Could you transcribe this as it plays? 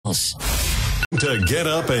To get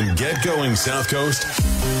up and get going, South Coast,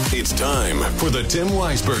 it's time for the Tim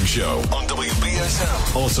Weisberg Show on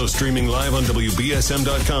WBSM. Also streaming live on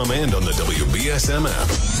WBSM.com and on the WBSM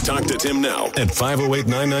app. Talk to Tim now at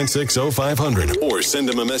 508-996-0500 or send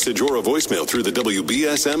him a message or a voicemail through the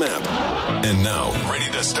WBSM app. And now,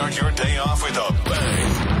 ready to start your day off with a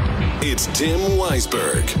bang. It's Tim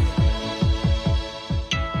Weisberg.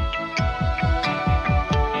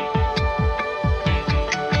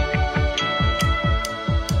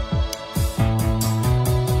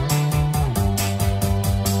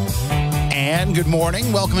 And good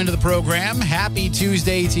morning. Welcome into the program. Happy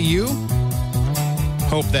Tuesday to you.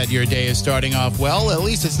 Hope that your day is starting off well. At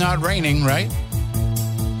least it's not raining, right?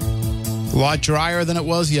 A lot drier than it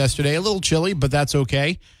was yesterday. A little chilly, but that's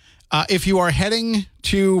okay. If you are heading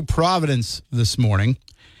to Providence this morning,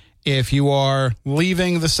 if you are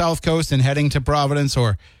leaving the South Coast and heading to Providence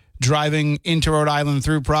or driving into Rhode Island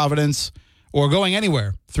through Providence or going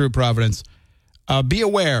anywhere through Providence, be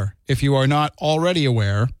aware, if you are not already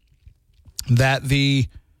aware, that the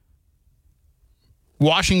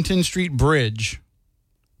Washington Street Bridge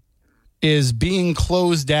is being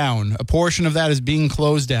closed down. A portion of that is being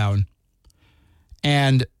closed down.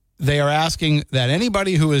 And they are asking that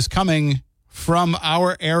anybody who is coming from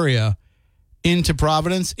our area into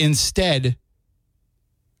Providence instead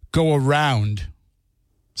go around.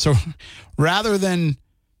 So rather than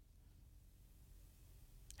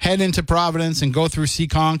head into Providence and go through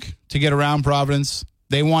Seekonk to get around Providence,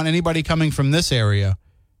 they want anybody coming from this area,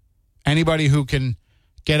 anybody who can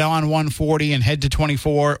get on 140 and head to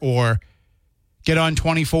 24 or get on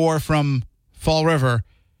 24 from Fall River.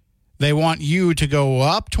 They want you to go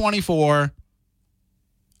up 24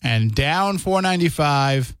 and down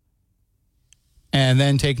 495 and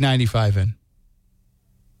then take 95 in.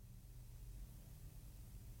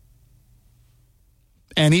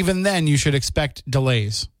 And even then, you should expect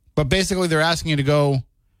delays. But basically, they're asking you to go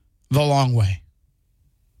the long way,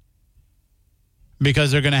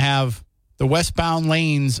 because they're going to have the westbound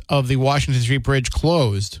lanes of the Washington Street Bridge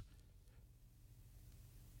closed.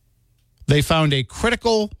 They found a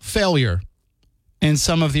critical failure in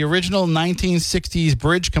some of the original 1960s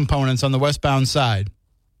bridge components on the westbound side.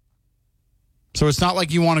 So it's not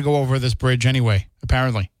like you want to go over this bridge anyway,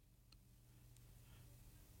 apparently.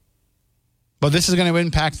 But this is going to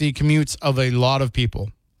impact the commutes of a lot of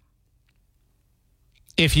people.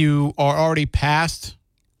 If you are already past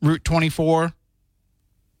Route 24,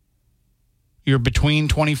 you're between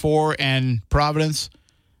 24 and Providence,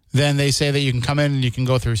 then they say that you can come in and you can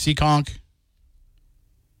go through Seekonk,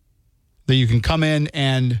 that you can come in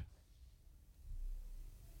and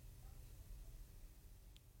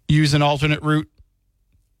use an alternate route,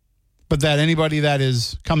 but that anybody that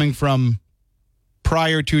is coming from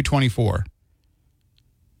prior to 24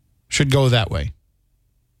 should go that way.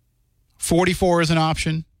 44 is an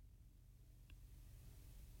option.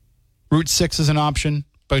 Route 6 is an option.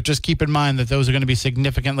 But just keep in mind that those are going to be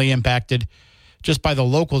significantly impacted just by the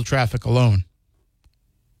local traffic alone.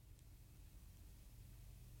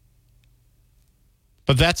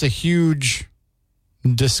 But that's a huge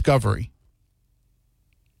discovery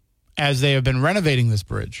as they have been renovating this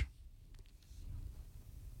bridge.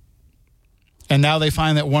 And now they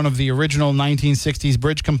find that one of the original 1960s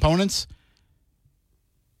bridge components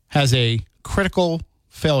has a critical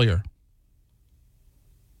failure.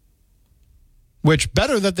 Which,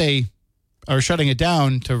 better that they are shutting it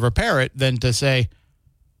down to repair it than to say,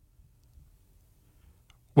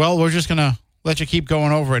 well, we're just going to let you keep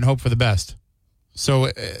going over it and hope for the best. So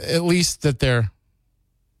at least that they're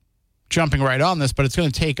jumping right on this, but it's going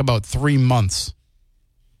to take about 3 months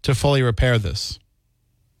to fully repair this.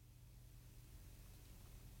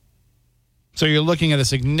 So you're looking at a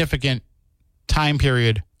significant time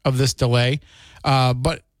period of this delay.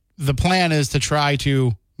 But the plan is to try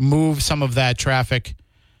to move some of that traffic,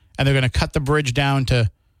 and they're going to cut the bridge down to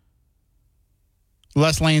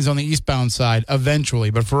less lanes on the eastbound side eventually.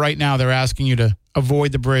 But for right now, they're asking you to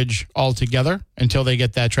avoid the bridge altogether until they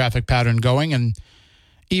get that traffic pattern going. And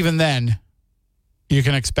even then, you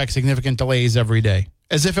can expect significant delays every day,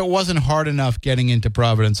 as if it wasn't hard enough getting into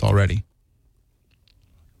Providence already.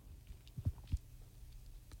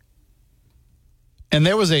 And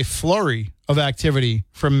there was a flurry of activity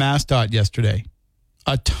from MassDOT yesterday.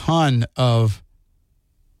 A ton of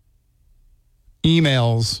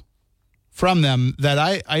emails from them that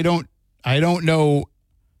I don't know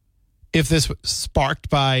if this was sparked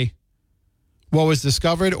by what was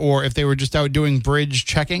discovered or if they were just out doing bridge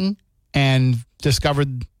checking and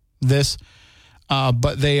discovered this.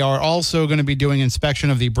 But they are also going to be doing inspection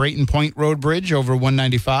of the Brayton Point Road Bridge over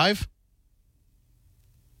 195.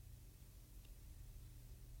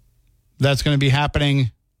 That's going to be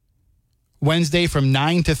happening Wednesday from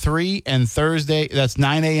 9 to 3, and Thursday, that's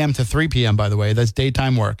 9 a.m. to 3 p.m., by the way. That's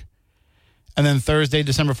daytime work. And then Thursday,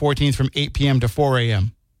 December 14th, from 8 p.m. to 4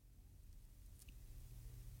 a.m.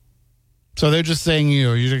 So they're just saying,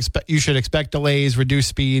 you should expect delays, reduce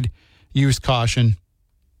speed, use caution.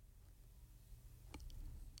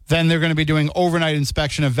 Then they're going to be doing overnight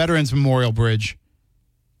inspection of Veterans Memorial Bridge,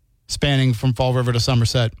 spanning from Fall River to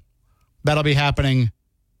Somerset. That'll be happening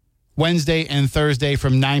Wednesday and Thursday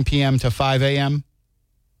from 9 p.m. to 5 a.m.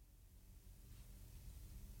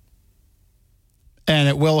 And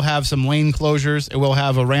it will have some lane closures. It will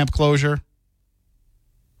have a ramp closure.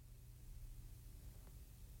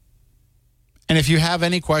 And if you have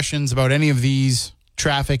any questions about any of these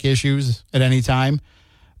traffic issues at any time,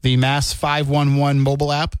 the Mass 511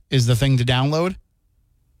 mobile app is the thing to download.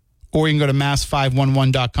 Or you can go to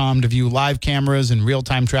mass511.com to view live cameras and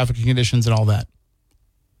real-time traffic conditions and all that.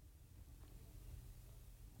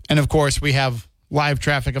 And, of course, we have live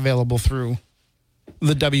traffic available through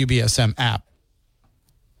the WBSM app.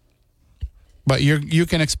 But you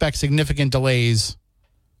can expect significant delays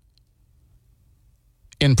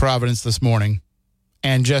in Providence this morning.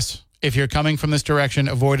 And just, if you're coming from this direction,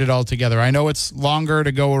 avoid it altogether. I know it's longer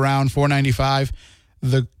to go around 495.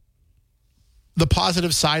 The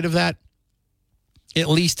positive side of that, at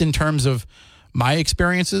least in terms of my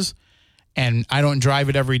experiences, and I don't drive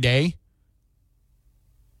it every day,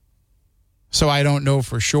 so I don't know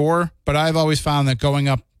for sure, but I've always found that going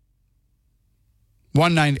up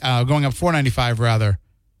 495 rather,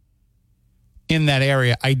 in that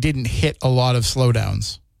area, I didn't hit a lot of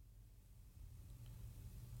slowdowns.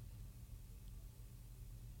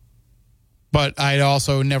 But I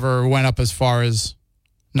also never went up as far as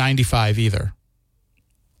 95 either.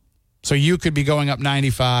 So you could be going up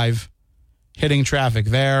 95, hitting traffic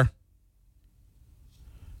there.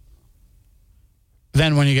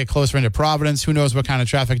 Then when you get closer into Providence, who knows what kind of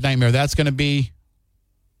traffic nightmare that's going to be.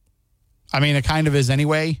 I mean, it kind of is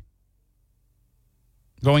anyway,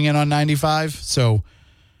 going in on 95. So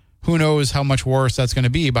who knows how much worse that's going to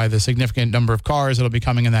be by the significant number of cars that'll be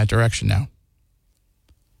coming in that direction now.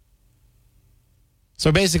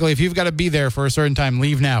 So basically, if you've got to be there for a certain time,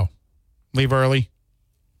 leave now. Leave early.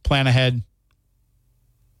 Plan ahead.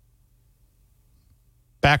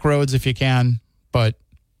 Back roads if you can, but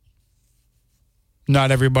not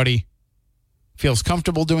everybody feels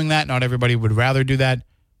comfortable doing that. Not everybody would rather do that.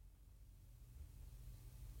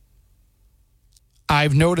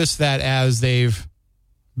 I've noticed that as they've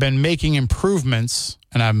been making improvements,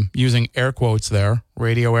 and I'm using air quotes there,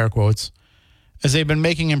 radio air quotes, as they've been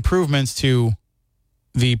making improvements to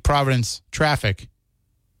the Providence traffic,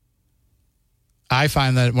 I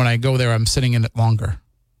find that when I go there, I'm sitting in it longer.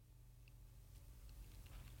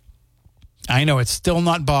 I know it's still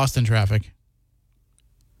not Boston traffic,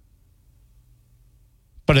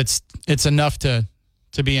 but it's enough to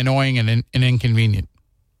be annoying and inconvenient.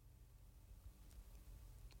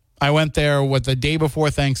 I went there the day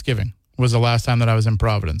before Thanksgiving was the last time that I was in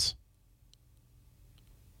Providence.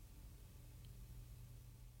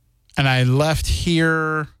 And I left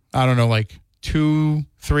here, I don't know, like 2,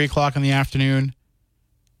 3 o'clock in the afternoon.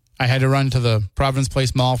 I had to run to the Providence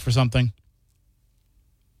Place Mall for something.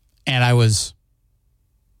 And I was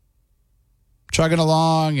chugging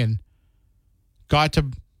along and got to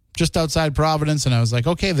just outside Providence. And I was like,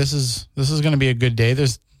 okay, this is going to be a good day.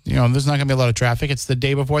 There's not going to be a lot of traffic. It's the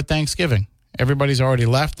day before Thanksgiving. Everybody's already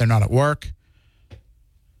left. They're not at work.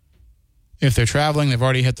 If they're traveling, they've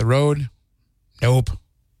already hit the road. Nope.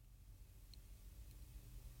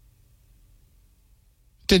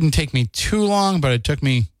 Didn't take me too long, but it took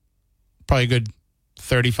me probably a good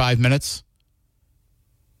 35 minutes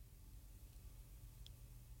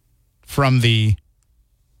from the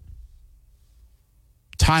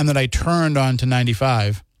time that I turned onto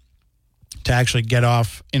 95 to actually get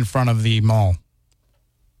off in front of the mall.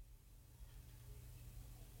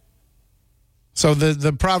 So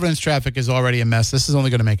the Providence traffic is already a mess. This is only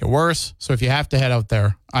going to make it worse. So if you have to head out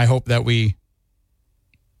there, I hope that we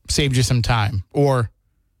saved you some time or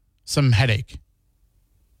some headache.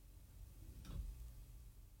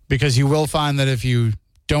 Because you will find that if you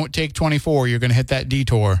don't take 24, you're going to hit that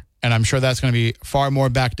detour. And I'm sure that's going to be far more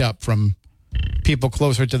backed up from people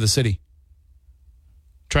closer to the city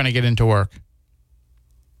trying to get into work.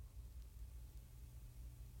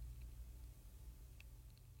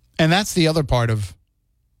 And that's the other part of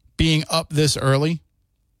being up this early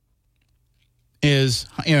is,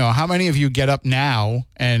 how many of you get up now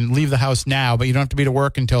and leave the house now, but you don't have to be to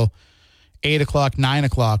work until 8 o'clock, 9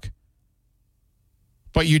 o'clock.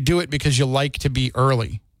 But you do it because you like to be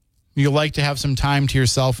early. You like to have some time to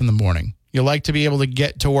yourself in the morning. You like to be able to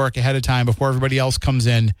get to work ahead of time before everybody else comes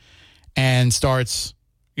in and starts,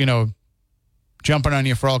 jumping on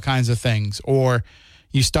you for all kinds of things. Or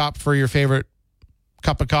you stop for your favorite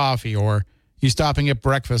cup of coffee, or you stop and get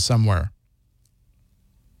breakfast somewhere.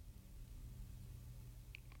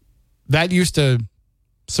 That used to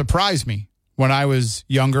surprise me when I was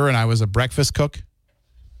younger and I was a breakfast cook.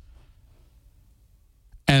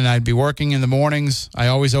 And I'd be working in the mornings. I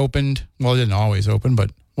always opened. Well, I didn't always open,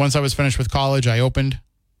 but once I was finished with college, I opened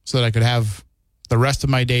so that I could have the rest of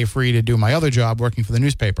my day free to do my other job working for the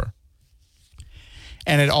newspaper.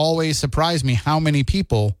 And it always surprised me how many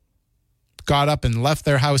people got up and left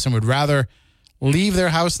their house and would rather leave their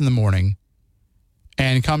house in the morning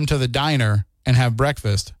and come to the diner and have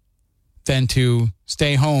breakfast than to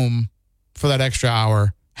stay home for that extra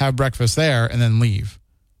hour, have breakfast there, and then leave.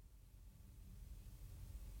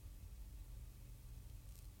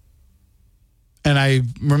 And I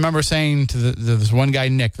remember saying to this one guy,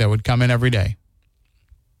 Nick, that would come in every day,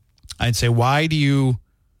 I'd say, why do you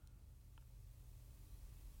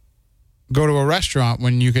go to a restaurant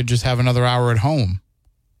when you could just have another hour at home?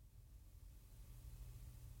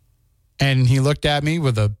 And he looked at me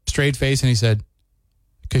with a straight face and he said,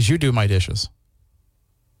 because you do my dishes.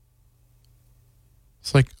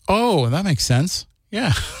 It's like, oh, that makes sense.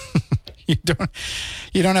 Yeah.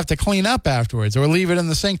 You don't have to clean up afterwards or leave it in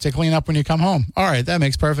the sink to clean up when you come home. All right, that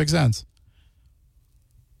makes perfect sense.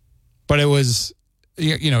 But it was,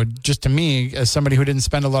 just to me, as somebody who didn't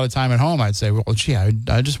spend a lot of time at home, I'd say, well, gee, I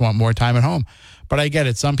just want more time at home. But I get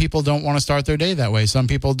it. Some people don't want to start their day that way. Some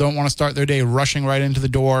people don't want to start their day rushing right into the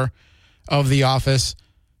door of the office,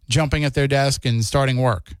 jumping at their desk and starting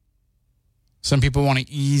work. Some people want to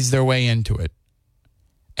ease their way into it.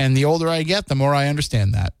 And the older I get, the more I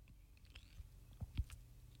understand that.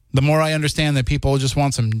 The more I understand that people just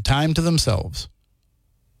want some time to themselves.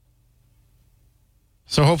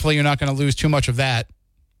 So hopefully you're not going to lose too much of that.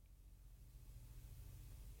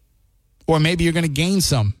 Or maybe you're going to gain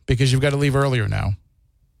some because you've got to leave earlier now.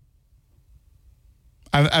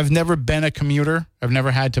 I've never been a commuter. I've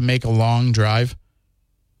never had to make a long drive.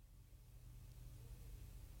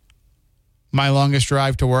 My longest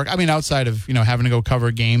drive to work, outside of, having to go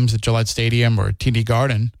cover games at Gillette Stadium or TD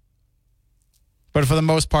Garden. But for the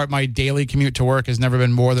most part, my daily commute to work has never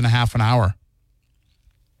been more than a half an hour.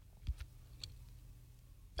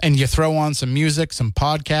 And you throw on some music, some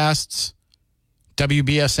podcasts,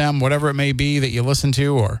 WBSM, whatever it may be that you listen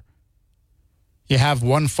to, or you have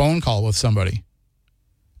one phone call with somebody.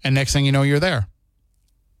 And next thing you know, you're there.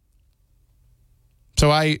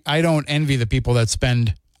 So I don't envy the people that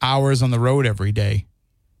spend hours on the road every day.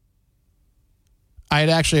 I had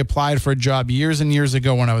actually applied for a job years and years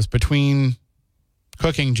ago when I was between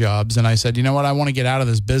cooking jobs, and I said, you know what, I want to get out of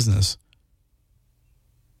this business.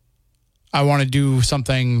 I want to do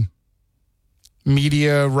something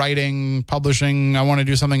media, writing, publishing. I want to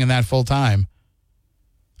do something in that full time.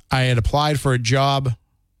 I had applied for a job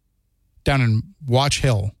down in Watch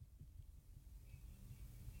Hill.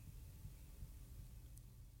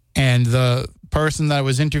 And the person that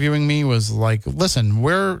was interviewing me was like, listen,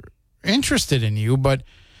 we're interested in you, but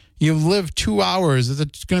you live 2 hours.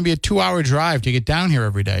 It's going to be a 2-hour drive to get down here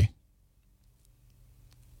every day.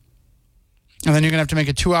 And then you're going to have to make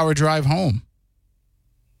a 2-hour drive home.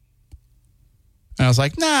 And I was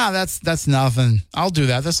like, nah, that's nothing. I'll do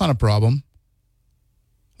that. That's not a problem.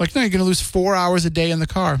 Like, no, you're going to lose 4 hours a day in the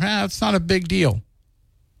car. It's not a big deal.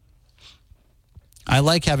 I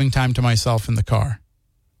like having time to myself in the car.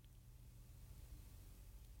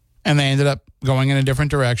 And they ended up going in a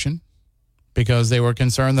different direction because they were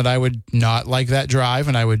concerned that I would not like that drive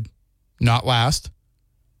and I would not last.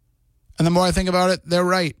 And the more I think about it, they're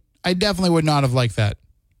right. I definitely would not have liked that.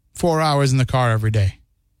 4 hours in the car every day.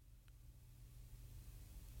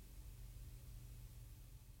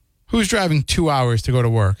 Who's driving 2 hours to go to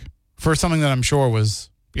work for something that I'm sure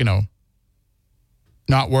was,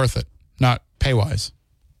 not worth it, not pay-wise?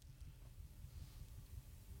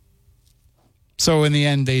 So in the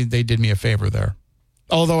end, they did me a favor there.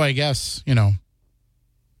 Although I guess,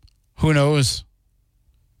 who knows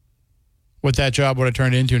what that job would have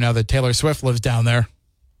turned into now that Taylor Swift lives down there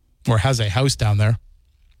or has a house down there.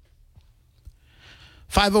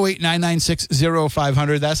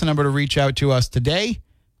 508-996-0500. That's the number to reach out to us today.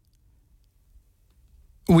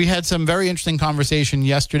 We had some very interesting conversation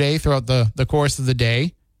yesterday throughout the course of the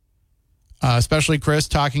day, especially Chris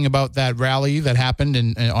talking about that rally that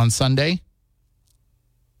happened on Sunday.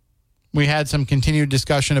 We had some continued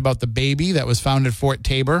discussion about the baby that was found at Fort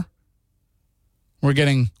Tabor. We're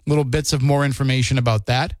getting little bits of more information about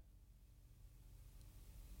that.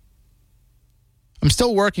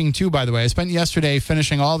 still working too, by the way. I spent yesterday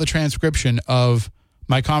finishing all the transcription of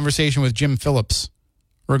my conversation with Jim Phillips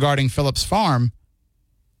regarding Phillips Farm.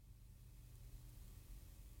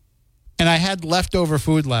 And I had leftover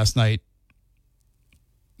food last night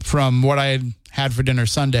from what I had for dinner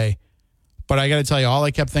Sunday. But I got to tell you, all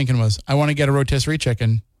I kept thinking was, I want to get a rotisserie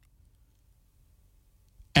chicken.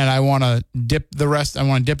 And I want to dip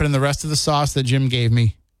it in the rest of the sauce that Jim gave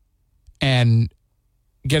me and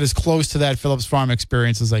get as close to that Phillips Farm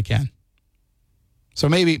experience as I can. So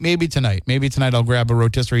maybe tonight I'll grab a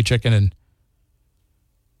rotisserie chicken,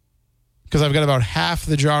 because I've got about half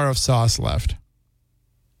the jar of sauce left.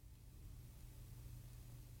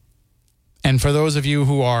 And for those of you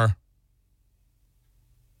who are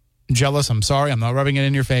jealous, I'm sorry, I'm not rubbing it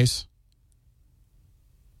in your face.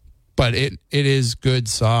 But it is good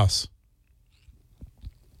sauce.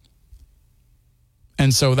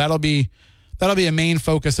 And so that'll be a main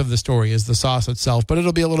focus of the story, is the sauce itself, but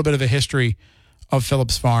it'll be a little bit of a history of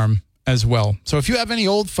Phillips Farm as well. So if you have any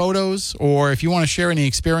old photos, or if you want to share any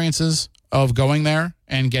experiences of going there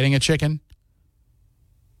and getting a chicken,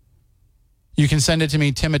 you can send it to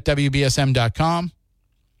me, tim@wbsm.com.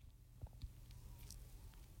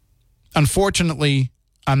 Unfortunately,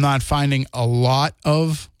 I'm not finding a lot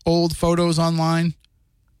of old photos online,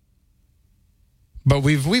 but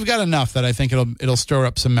we've got enough that I think it'll stir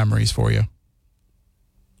up some memories for you.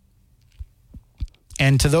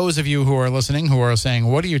 And to those of you who are listening who are saying,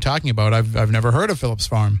 what are you talking about? I've never heard of Phillips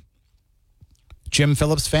Farm. Jim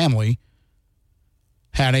Phillips' family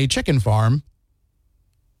had a chicken farm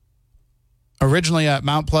originally at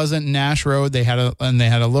Mount Pleasant and Nash Road. They had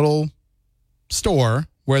a little store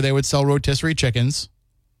where they would sell rotisserie chickens.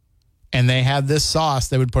 And they had this sauce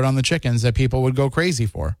they would put on the chickens that people would go crazy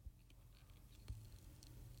for.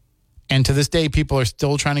 And to this day, people are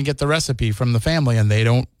still trying to get the recipe from the family, and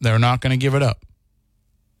they're not going to give it up.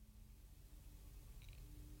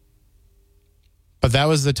 But that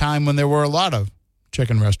was the time when there were a lot of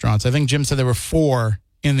chicken restaurants. I think Jim said there were 4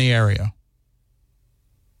 in the area.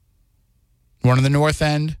 One in the north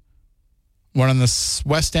end, one in the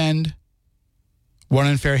west end, one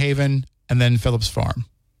in Fairhaven, and then Phillips Farm.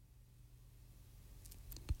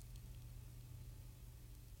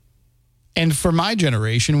 And for my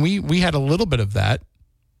generation, we had a little bit of that.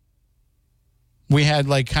 We had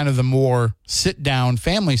like kind of the more sit-down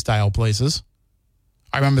family-style places.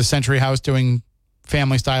 I remember Century House doing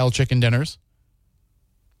family-style chicken dinners.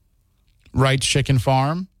 Wright's Chicken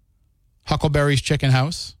Farm. Huckleberry's Chicken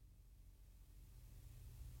House.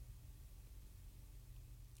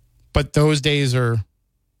 But those days are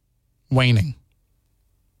waning.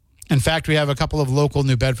 In fact, we have a couple of local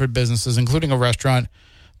New Bedford businesses, including a restaurant,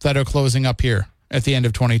 that are closing up here at the end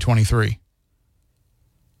of 2023.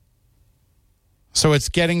 So it's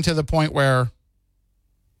getting to the point where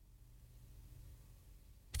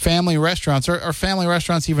family restaurants, are family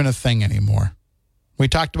restaurants even a thing anymore? We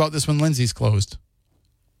talked about this when Lindsay's closed.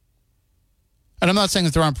 And I'm not saying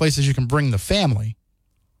that there aren't places you can bring the family,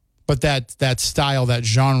 but that style, that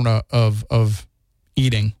genre of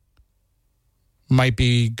eating might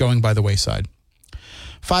be going by the wayside.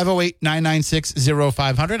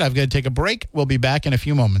 508-996-0500. I've got to take a break. We'll be back in a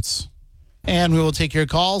few moments. And we will take your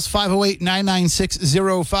calls,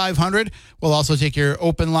 508-996-0500. We'll also take your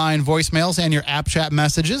open line voicemails and your app chat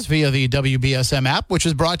messages via the WBSM app, which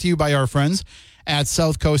is brought to you by our friends at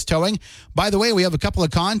South Coast Towing. By the way, we have a couple of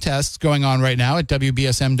contests going on right now at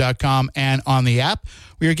WBSM.com and on the app.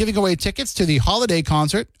 We are giving away tickets to the holiday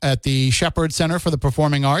concert at the Shepherd Center for the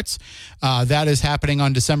Performing Arts. That is happening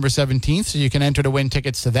on December 17th, so you can enter to win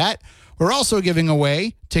tickets to that. We're also giving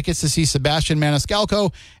away tickets to see Sebastian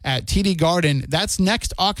Maniscalco at TD Garden. That's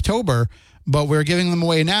next October, but we're giving them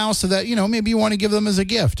away now so that, maybe you want to give them as a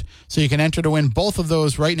gift. So you can enter to win both of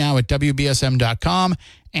those right now at WBSM.com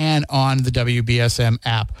and on the WBSM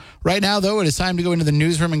app. Right now, though, it is time to go into the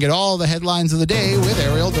newsroom and get all the headlines of the day with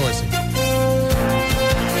Ariel Dorsey.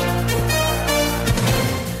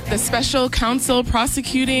 The special counsel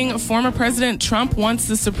prosecuting former President Trump wants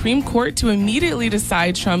the Supreme Court to immediately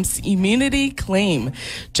decide Trump's immunity claim.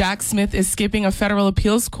 Jack Smith is skipping a federal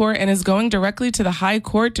appeals court and is going directly to the high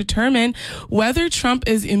court to determine whether Trump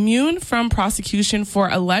is immune from prosecution for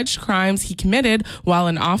alleged crimes he committed while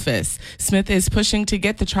in office. Smith is pushing to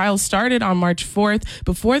get the trial started on March 4th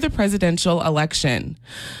before the presidential election.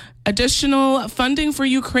 Additional funding for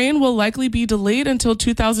Ukraine will likely be delayed until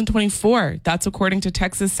 2024. That's according to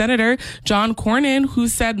Texas Senator John Cornyn, who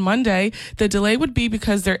said Monday the delay would be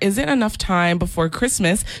because there isn't enough time before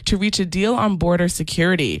Christmas to reach a deal on border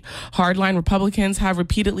security. Hardline Republicans have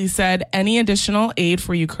repeatedly said any additional aid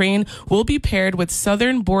for Ukraine will be paired with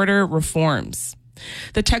southern border reforms.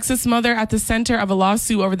 The Texas mother at the center of a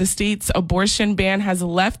lawsuit over the state's abortion ban has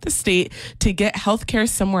left the state to get health care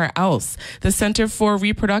somewhere else. The Center for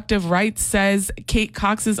Reproductive Rights says Kate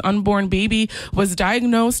Cox's unborn baby was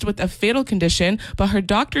diagnosed with a fatal condition, but her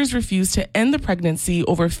doctors refused to end the pregnancy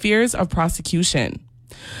over fears of prosecution.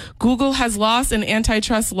 Google has lost an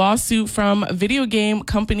antitrust lawsuit from video game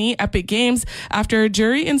company Epic Games after a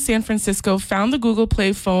jury in San Francisco found the Google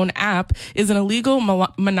Play phone app is an illegal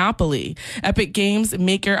monopoly. Epic Games,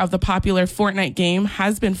 maker of the popular Fortnite game,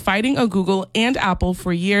 has been fighting Google and Apple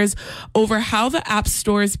for years over how the App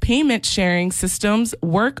Store's payment sharing systems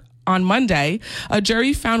work. On Monday, a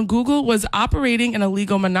jury found Google was operating an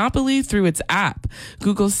illegal monopoly through its app.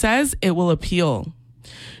 Google says it will appeal.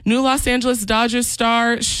 New Los Angeles Dodgers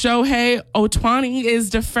star Shohei Ohtani is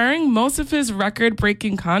deferring most of his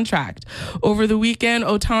record-breaking contract. Over the weekend,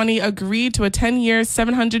 Ohtani agreed to a 10-year,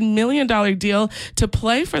 $700 million deal to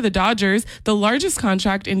play for the Dodgers, the largest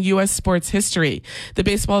contract in U.S. sports history. The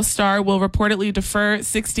baseball star will reportedly defer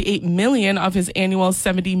 $68 million of his annual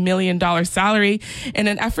 $70 million salary in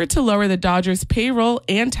an effort to lower the Dodgers' payroll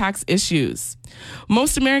and tax issues.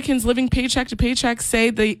 Most Americans living paycheck to paycheck say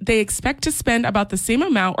they expect to spend about the same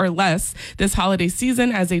amount or less this holiday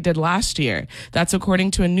season as they did last year. That's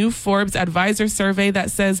according to a new Forbes advisor survey that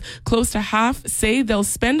says close to half say they'll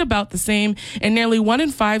spend about the same, and nearly 1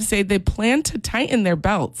 in 5 say they plan to tighten their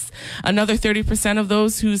belts. Another 30% of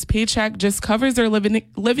those whose paycheck just covers their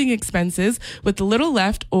living expenses with little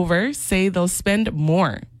left over say they'll spend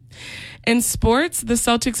more. In sports, the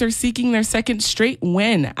Celtics are seeking their second straight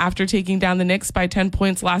win. After taking down the Knicks by 10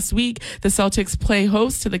 points last week, the Celtics play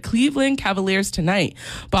host to the Cleveland Cavaliers tonight.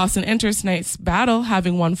 Boston enters tonight's battle,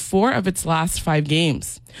 having won 4 of its last 5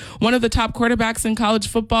 games. One of the top quarterbacks in college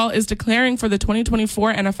football is declaring for the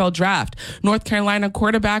 2024 NFL Draft. North Carolina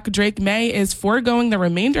quarterback Drake May is foregoing the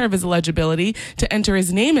remainder of his eligibility to enter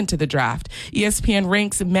his name into the draft. ESPN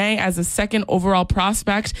ranks May as the second overall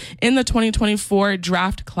prospect in the 2024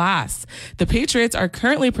 draft class. The Patriots are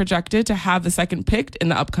currently projected to have the second pick in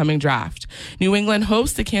the upcoming draft. New England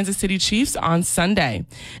hosts the Kansas City Chiefs on Sunday.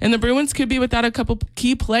 And the Bruins could be without a couple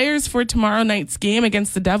key players for tomorrow night's game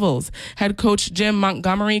against the Devils. Head coach Jim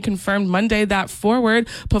Montgomery confirmed Monday that forward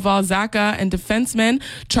Pavel Zacha and defenseman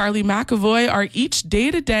Charlie McAvoy are each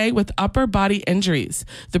day-to-day with upper body injuries.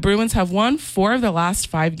 The Bruins have won 4 of the last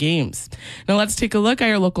 5 games. Now let's take a look at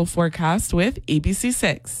your local forecast with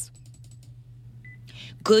ABC6.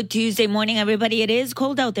 Good Tuesday morning, everybody. It is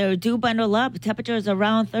cold out there. Do bundle up. Temperatures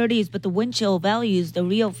around 30s, but the wind chill values the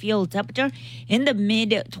real feel temperature in the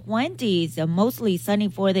mid-20s. Mostly sunny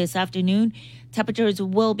for this afternoon. Temperatures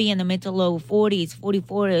will be in the mid to low 40s.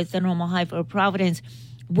 44 is the normal high for Providence.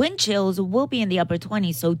 Wind chills will be in the upper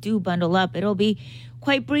 20s, so do bundle up. It'll be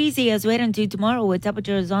quite breezy as we head into tomorrow with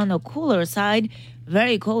temperatures on the cooler side.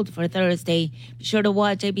 Very cold for Thursday. Be sure to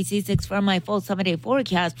watch ABC6 for my full 7-day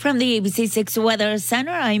forecast. From the ABC6 Weather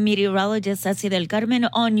Center, I'm meteorologist Ceci Del Carmen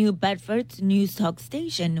on New Bedford's News Talk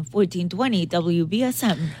Station, 1420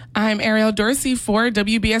 WBSM. I'm Ariel Dorsey for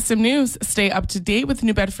WBSM News. Stay up to date with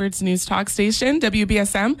New Bedford's News Talk Station,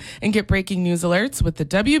 WBSM, and get breaking news alerts with the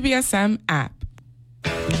WBSM app.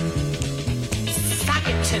 Sock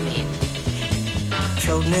it to me.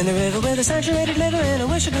 Floating in the river with a saturated liver, and I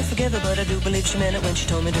wish I could forgive her, but I do believe she meant it when she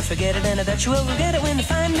told me to forget it, and I bet you will forget it when you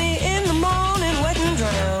find me in the morning wet and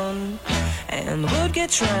drowned, and the wood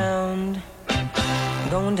gets round. I'm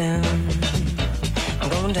going down, I'm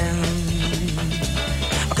going down.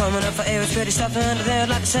 I'm coming up for air, it's pretty stuff under there. I'd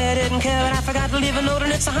like to say I didn't care, but I forgot to leave a note,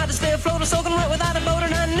 and it's so hot to stay afloat, soaking wet without a boat,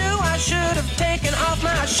 and I knew I should have taken off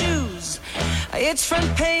my shoes. It's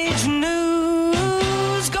front page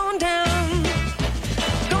news, going down.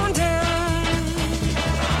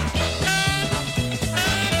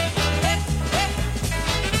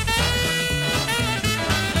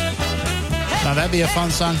 Now, that'd be a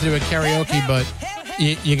fun song to do at karaoke, but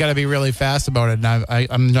you got to be really fast about it, and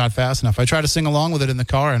I'm not fast enough. I try to sing along with it in the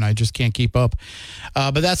car, and I just can't keep up.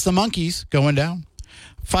 But that's the Monkees going down.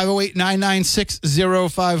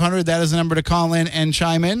 508-996-0500. That is the number to call in and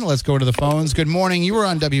chime in. Let's go to the phones. Good morning. You were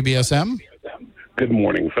on WBSM. Good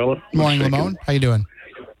morning, fella. Morning, Lamone. How you doing?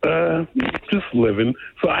 Just living.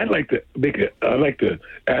 So I'd like to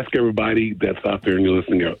ask everybody that's out there in your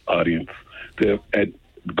listening audience to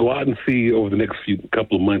go out and see over the next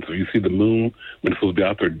couple of months. If you see the moon when it's supposed to be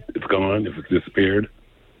out there, it's gone. If it's disappeared,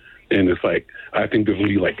 and it's like I think there's going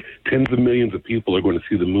to be like tens of millions of people are going to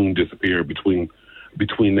see the moon disappear between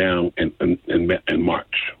now and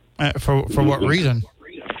March. For what reason?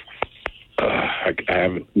 I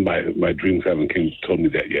haven't. My dreams haven't told me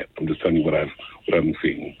that yet. I'm just telling you what I'm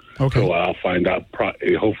seeing. Okay. So I'll find out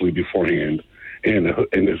hopefully beforehand, and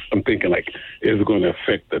I'm thinking like, is it going to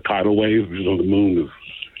affect the tidal waves? Because the moon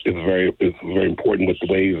is very important with the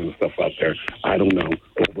waves and stuff out there. I don't know.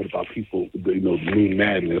 Or what about people? The moon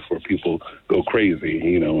madness, where people go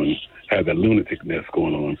crazy, and have that lunaticness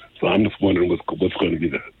going on. So I'm just wondering what's going to be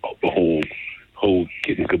the whole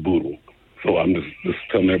kit and caboodle. So I'm just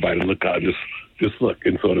telling everybody to look out, just look.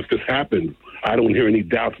 And so if this happens, I don't hear any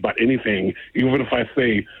doubts about anything. Even if I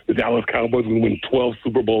say the Dallas Cowboys will win 12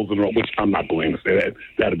 Super Bowls in a row, which I'm not going to say that.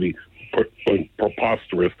 That'd be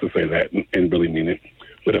preposterous to say that and really mean it.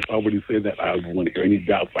 But if I were to say that, I don't want to hear any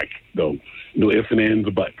doubts, like no ifs and ands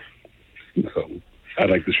or buts. So I'd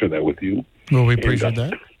like to share that with you. Well, we appreciate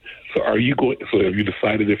that. So are you going? So have you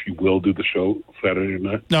decided if you will do the show Saturday or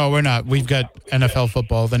not? No, we're not. We've got NFL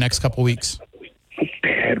football the next couple weeks.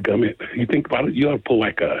 Dadgummit. You think about it, you ought to pull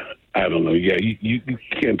like I don't know. Yeah, you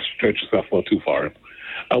can't stretch yourself out too far.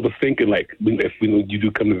 I was thinking like if you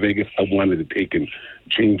do come to Vegas, I wanted to take and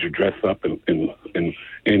change your dress up and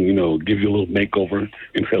give you a little makeover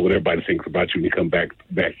and say what everybody thinks about you when you come back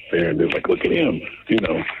there, and they're like, look at him.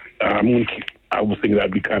 I was thinking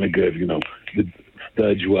that'd be kind of good. To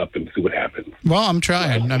stud you up and see what happens. Well, I'm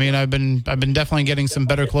trying. I mean, I've been definitely getting some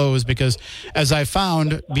better clothes because, as I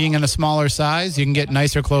found, being in a smaller size, you can get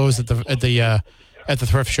nicer clothes at the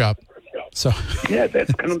thrift shop. So yeah,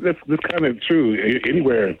 that's kind of true.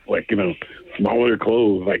 Anywhere like smaller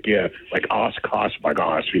clothes, like gosh, my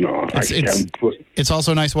gosh, It's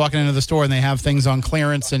also nice walking into the store and they have things on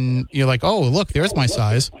clearance, and you're like, oh, look, there's my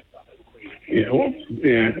size. Yeah,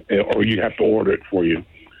 or you have to order it for you.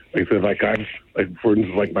 Like I said, for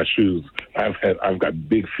instance, like my shoes, I've got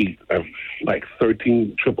big feet. I have like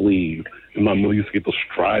 13 triple E's, and my mother used to get those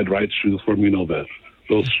stride right shoes for me.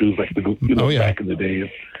 Those shoes like back in the days.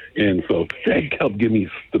 And so that helped give me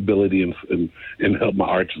stability and help my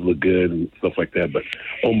arches look good and stuff like that. But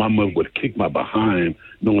my mother would kick my behind,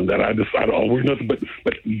 knowing that I don't wear nothing but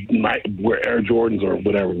wear Air Jordans or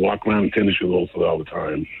whatever, walk around in tennis shoes also all the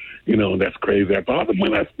time. That's crazy. I thought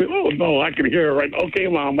when I spent, I can hear her right. Okay,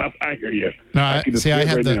 Mom, I hear you. No, I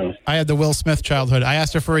had the Will Smith childhood. I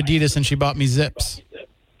asked her for Adidas and she bought me Zips.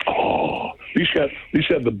 Oh, you should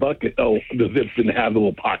have the bucket. Oh, the Zips didn't have the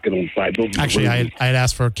little pocket on the side. Actually, I had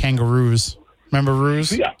asked for kangaroos. Remember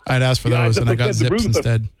roos? Yeah. I had asked for those, and I got Zips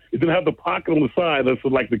instead. It didn't have the pocket on the side. That's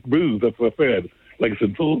like the roos. That's what I said. Like I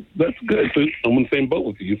said, so that's good. So I'm on the same boat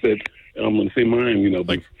with you. You said I'm on the same mind.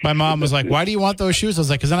 Like my mom was like, "Why do you want those shoes?" I was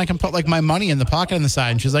like, "Because then I can put like my money in the pocket on the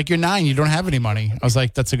side." And she's like, "You're 9. You don't have any money." I was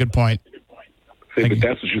like, "That's a good point." Say, but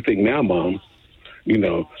that's what you think now, Mom.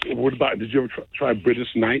 What about? Did you ever try British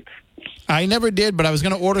Knights? I never did, but I was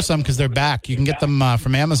going to order some because they're back. You can get them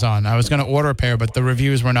from Amazon. I was going to order a pair, but the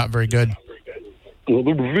reviews were not very good. Well,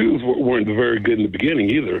 the reviews weren't very good in the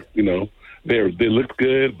beginning either. They looked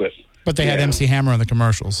good, but they had MC Hammer in the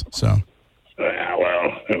commercials. So,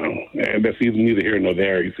 and that's even neither here nor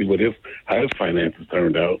there. You see how his finances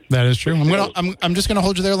turned out. That is true. I'm just going to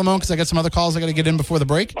hold you there, Lamone, because I got some other calls I got to get in before the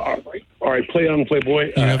break. All right, play on,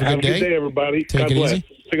 Playboy. Have a good day, everybody. Take God it bless. easy.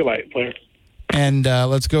 Take a light, player. And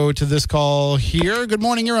let's go to this call here. Good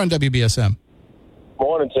morning. You're on WBSM.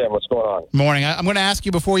 Morning, Tim. What's going on? Morning. I'm going to ask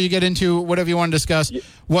you before you get into whatever you want to discuss. Yeah.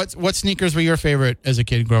 What sneakers were your favorite as a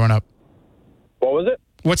kid growing up? What was it?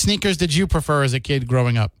 What sneakers did you prefer as a kid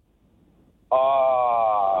growing up?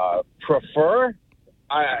 Prefer?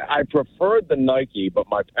 I preferred the Nike, but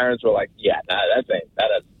my parents were like, "Yeah, that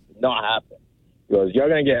is not happening." He goes, "You're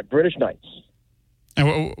going to get British Knights."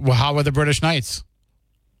 And how were the British Knights?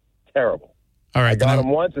 Terrible. All right, I got them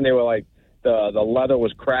once, and they were like the leather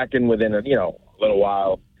was cracking within a little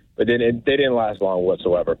while, but they didn't last long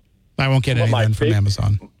whatsoever. I won't get any then from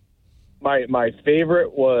Amazon. My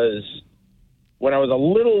favorite was when I was a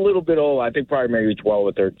little bit old. I think probably maybe 12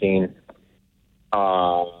 or 13.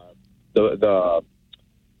 I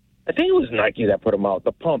think it was Nike that put them out.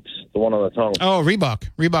 The pumps, the one on the tongue. Oh,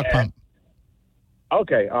 Reebok pump.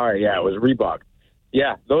 Okay, all right, yeah, it was Reebok.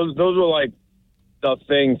 Yeah, those were like the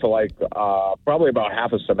thing for like probably about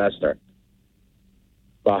half a semester.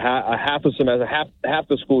 About half a semester, half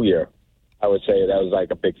the school year, I would say that was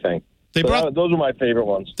like a big thing. Those were my favorite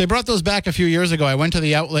ones. They brought those back a few years ago. I went to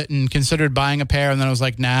the outlet and considered buying a pair, and then I was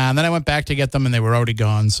like, nah. And then I went back to get them, and they were already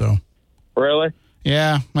gone. So, really?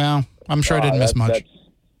 Yeah. Well, I'm sure I didn't miss much.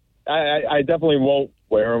 I definitely won't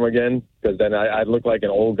wear them again because then I'd look like an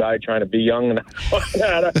old guy trying to be young, and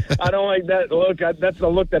I don't like that look. That's the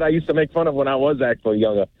look that I used to make fun of when I was actually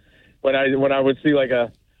younger. When I would see like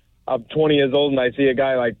I'm 20 years old and I see a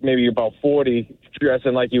guy like maybe about 40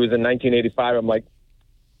 dressing like he was in 1985, I'm like,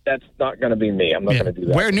 that's not going to be me. I'm not going to do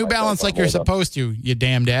that. Wear New Balance like you're supposed to, you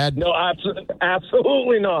damn dad. No,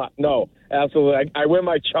 absolutely not. No, absolutely. I wear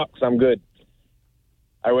my Chucks. I'm good.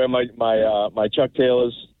 I wear my Chuck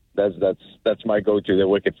Taylors. That's my go-to. They're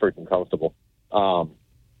wicked freaking comfortable.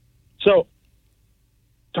 So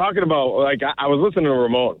talking about, like, I was listening to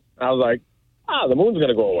Ramon. I was like, the moon's going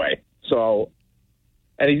to go away. So,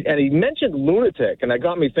 and he mentioned lunatic, and that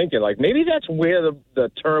got me thinking, like, maybe that's where the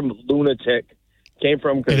term lunatic came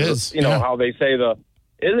from. It is. You know, how they say is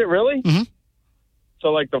it really? Mm-hmm. So,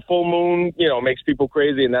 like, the full moon, makes people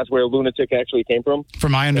crazy, and that's where lunatic actually came from?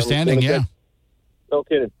 From my understanding, yeah. No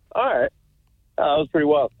kidding. All right. That was pretty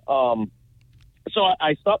wild. So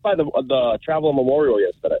I stopped by the Traveler Memorial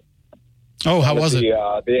yesterday. Oh, how was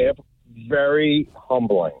it? Very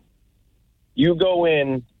humbling. You go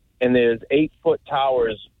in, and there's 8-foot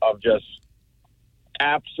towers of just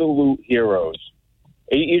absolute heroes.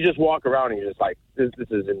 You just walk around, and you're just like, this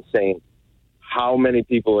is insane. How many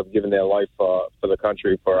people have given their life for the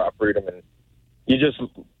country, for our freedom, and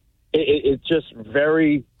it's just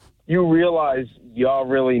very. You realize you're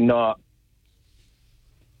really not,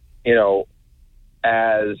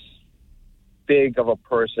 as big of a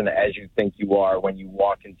person as you think you are when you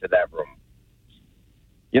walk into that room.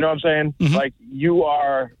 You know what I'm saying? Mm-hmm. Like, you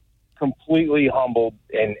are completely humbled,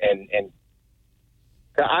 and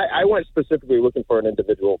I went specifically looking for an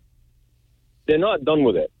individual. They're not done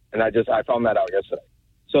with it, and I found that out yesterday.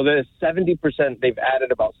 So there's 70%. They've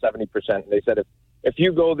added about 70%. They said if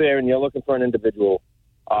you go there and you're looking for an individual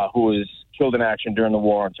who was killed in action during the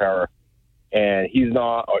War on Terror, and he's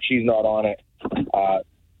not or she's not on it,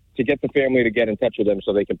 to get the family to get in touch with them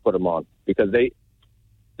so they can put them on, because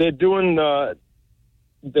they're doing the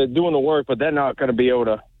work, but they're not going to be able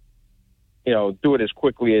to, do it as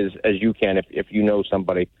quickly as you can if you know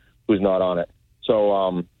somebody who's not on it.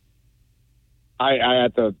 So I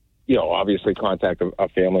had to, obviously contact a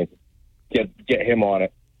family, get him on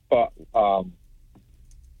it, but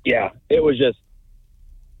yeah, it was just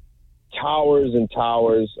towers and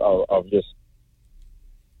towers of just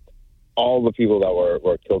all the people that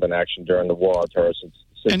were killed in action during the War on Terror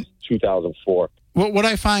since 2004. What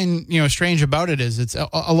I find, strange about it is it's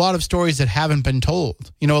a lot of stories that haven't been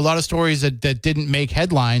told. A lot of stories that didn't make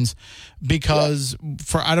headlines because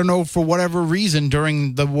for whatever reason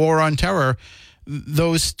during the War on Terror,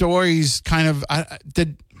 those stories kind of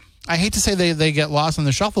I hate to say they get lost in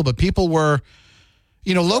the shuffle, but people were.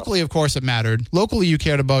 Locally, of course, it mattered. Locally, you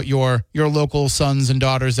cared about your local sons and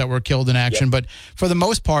daughters that were killed in action. Yep. But for the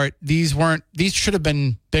most part, these should have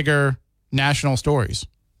been bigger national stories.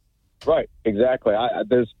 Right, exactly.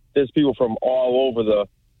 There's people from all over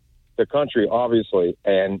the country, obviously.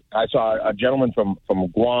 And I saw a gentleman from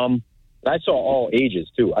Guam. And I saw all ages,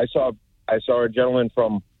 too. I saw a gentleman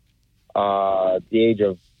from the age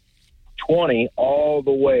of 20 all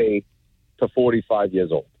the way to 45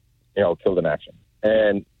 years old, killed in action.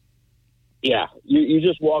 And, yeah, you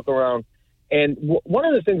just walk around. And one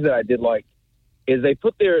of the things that I did like is they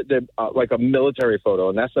put their like a military photo,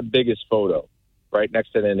 and that's the biggest photo right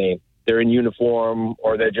next to their name. They're in uniform,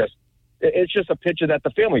 or it's just a picture that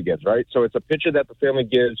the family gives, right? So it's a picture that the family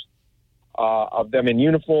gives of them in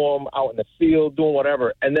uniform, out in the field, doing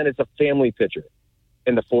whatever. And then it's a family picture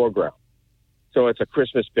in the foreground. So it's a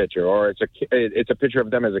Christmas picture, or it's a picture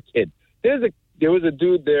of them as a kid. There was a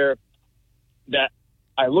dude there that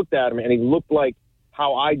I looked at him, and he looked like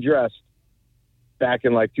how I dressed back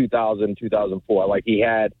in like 2000, 2004. Like, he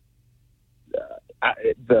had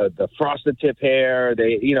the frosted tip hair.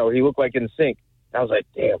 He looked like in sync. I was like,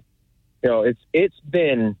 damn. It's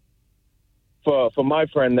been for my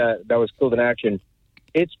friend that was killed in action.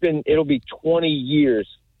 It'll be 20 years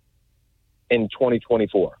in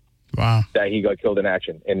 2024. Wow. That he got killed in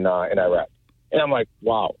action in Iraq. And I'm like,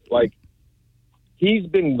 wow. Like, he's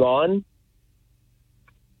been gone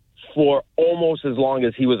for almost as long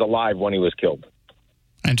as he was alive when he was killed.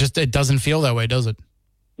 And it doesn't feel that way, does it?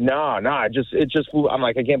 No, it just flew. I'm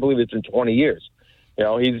like, I can't believe it's been 20 years.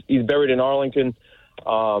 He's buried in Arlington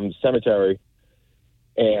Cemetery,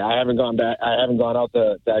 and I haven't gone back. I haven't gone out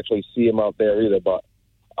to actually see him out there either. But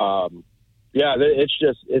yeah,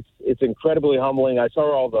 it's incredibly humbling. I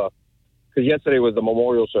saw because yesterday was the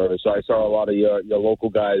memorial service, so I saw a lot of your local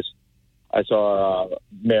guys. I saw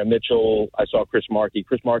Mayor Mitchell. I saw Chris Markey.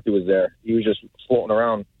 Chris Markey was there. He was just floating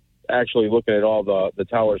around, actually looking at all the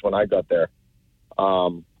towers when I got there.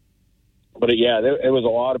 But yeah, there was a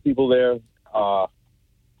lot of people there.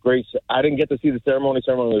 Great. I didn't get to see the ceremony.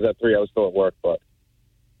 Ceremony was at 3:00. I was still at work, but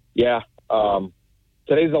yeah,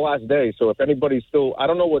 today's the last day. So if anybody's still, I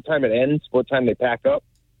don't know what time it ends, what time they pack up.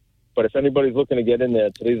 But if anybody's looking to get in there,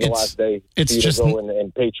 today's the last day it's for you just to go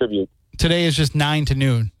and pay tribute. Today is just 9 to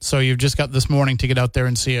noon, so you've just got this morning to get out there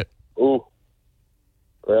and see it. Ooh,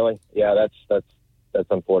 really? Yeah, that's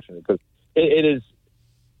unfortunate because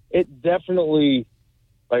it definitely,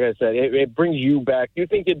 like I said, it brings you back. You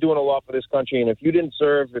think you're doing a lot for this country, and if you didn't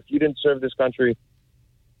serve this country,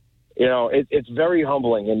 you know, it's very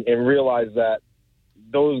humbling and realize that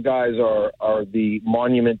those guys are the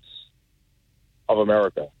monuments of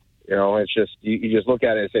America. You know, it's just, you just look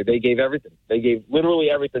at it and say, they gave everything. They gave literally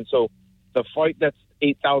everything. So the fight that's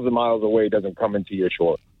 8,000 miles away doesn't come into your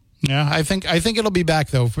shore. Yeah, I think it'll be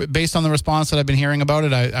back, though. Based on the response that I've been hearing about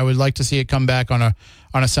it, I would like to see it come back on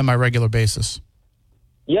a semi-regular basis.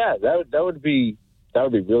 Yeah, that would be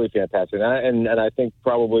really fantastic. And I think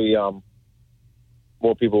probably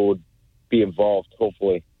more people would be involved,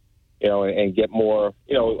 hopefully, you know, and get more,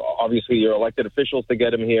 you know, obviously your elected officials to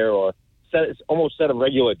get them here, or almost set a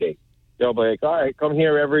regular date. They'll be like, all right, come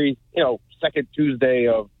here every, you know, second Tuesday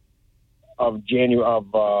of January,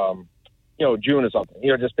 you know, June or something.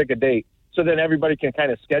 You know, just pick a date. So then everybody can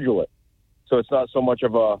kind of schedule it. So it's not so much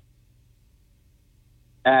of a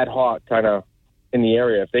ad hoc kind of in the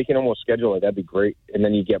area. If they can almost schedule it, that'd be great. And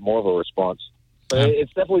then you get more of a response. But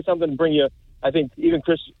it's definitely something to bring you. I think even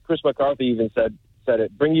Chris McCarthy even said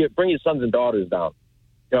it. Bring your sons and daughters down.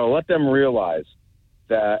 You know, let them realize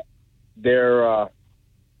that their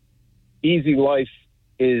easy life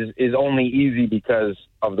is only easy because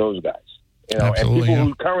of those guys. You know, absolutely, and people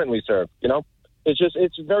who currently serve. You know,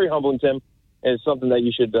 it's very humbling, Tim. And it's something that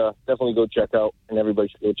you should definitely go check out, and everybody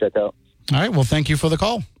should go check out. All right. Well, thank you for the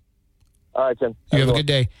call. All right, Tim. You have a good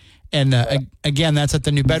day. And again, that's at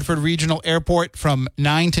the New Bedford Regional Airport from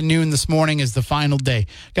 9 to noon this morning is the final day.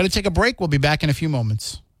 Got to take a break. We'll be back in a few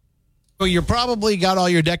moments. So you probably got all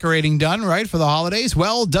your decorating done, right, for the holidays?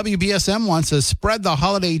 Well, WBSM wants to spread the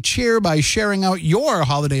holiday cheer by sharing out your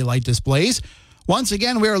holiday light displays. Once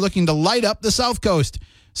again, we are looking to light up the South Coast.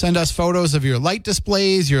 Send us photos of your light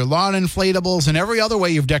displays, your lawn inflatables, and every other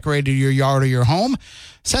way you've decorated your yard or your home.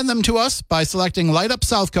 Send them to us by selecting Light Up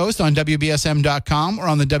South Coast on WBSM.com or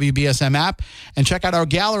on the WBSM app, and check out our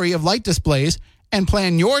gallery of light displays and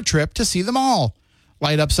plan your trip to see them all.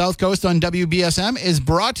 Light Up South Coast on WBSM is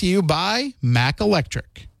brought to you by Mack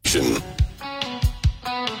Electric.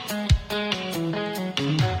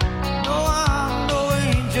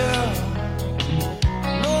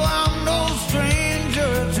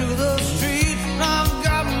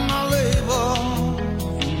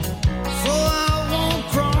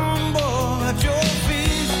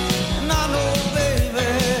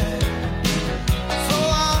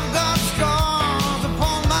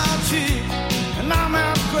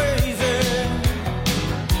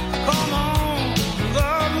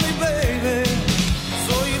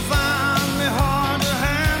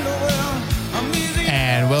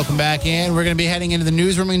 Welcome back in. We're going to be heading into the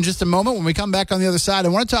newsroom in just a moment. When we come back on the other side, I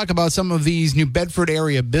want to talk about some of these New Bedford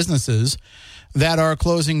area businesses that are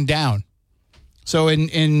closing down. So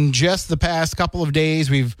in just the past couple of days,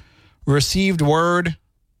 we've received word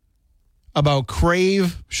about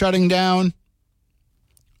Crave shutting down,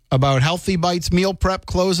 about Healthy Bites Meal Prep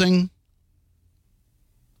closing.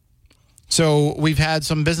 So we've had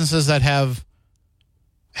some businesses that have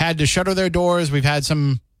had to shutter their doors. We've had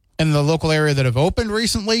some in the local area that have opened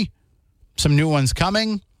recently, some new ones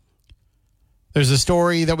coming. There's a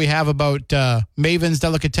story that we have about Maven's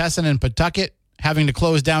Delicatessen in Pawtucket having to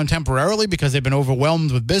close down temporarily because they've been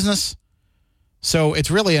overwhelmed with business. So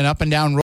it's really an up and down road.